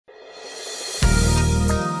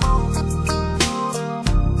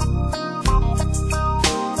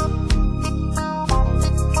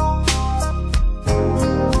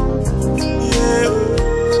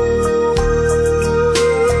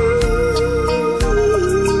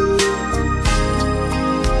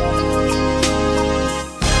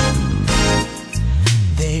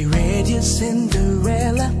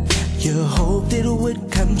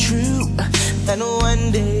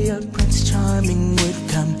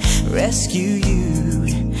rescue you.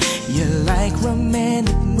 You're like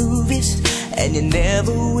romantic movies, and you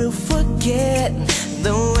never will forget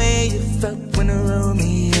the way you felt when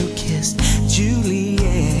Romeo kissed Juliet.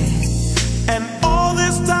 And all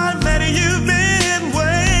this time that you've been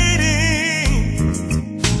waiting,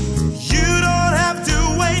 you don't have to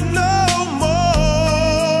wait no more.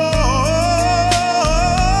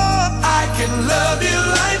 I can love you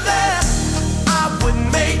like that. I would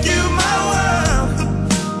make you my world,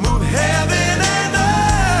 move heaven and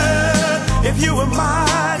earth. If you were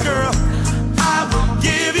my girl, I would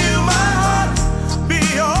give you my heart, be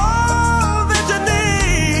all that you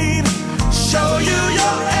need, show you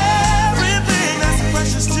your everything that's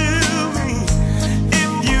precious to me.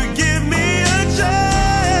 If you give me a chance,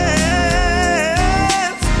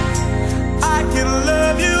 I can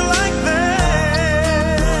love you like that.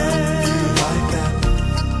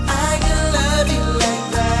 I can love you like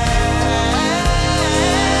that.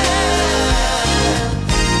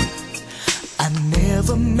 I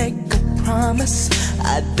never make a promise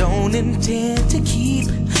I don't intend to keep.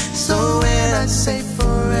 So when I say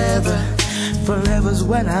forever, forever's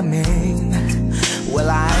what I mean. Well,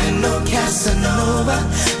 I ain't no Casanova,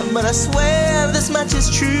 but I swear this much is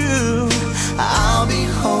true. I'll be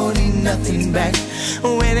holding nothing back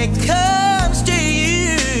when it comes to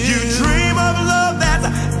you. You dream of love that's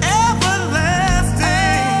everlasting.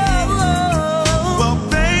 Well,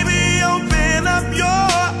 baby, open up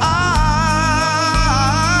your eyes.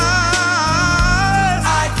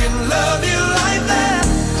 I can love you like that.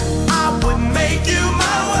 I would make you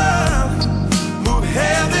my world, move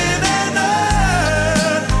heaven and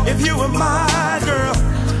earth. If you were my girl,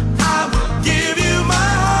 I would give you my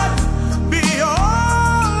heart, be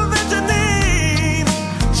all that you need,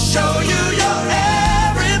 show you your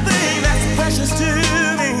everything that's precious to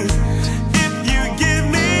me. If you give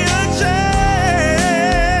me a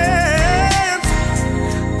chance,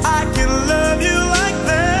 I can love you like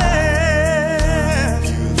that.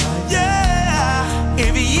 Yeah.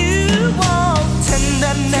 If you want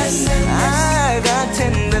tenderness, I got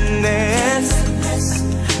tenderness,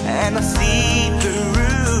 and I see the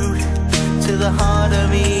root to the heart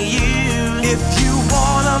of you. If you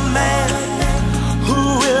want a man who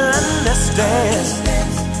will understand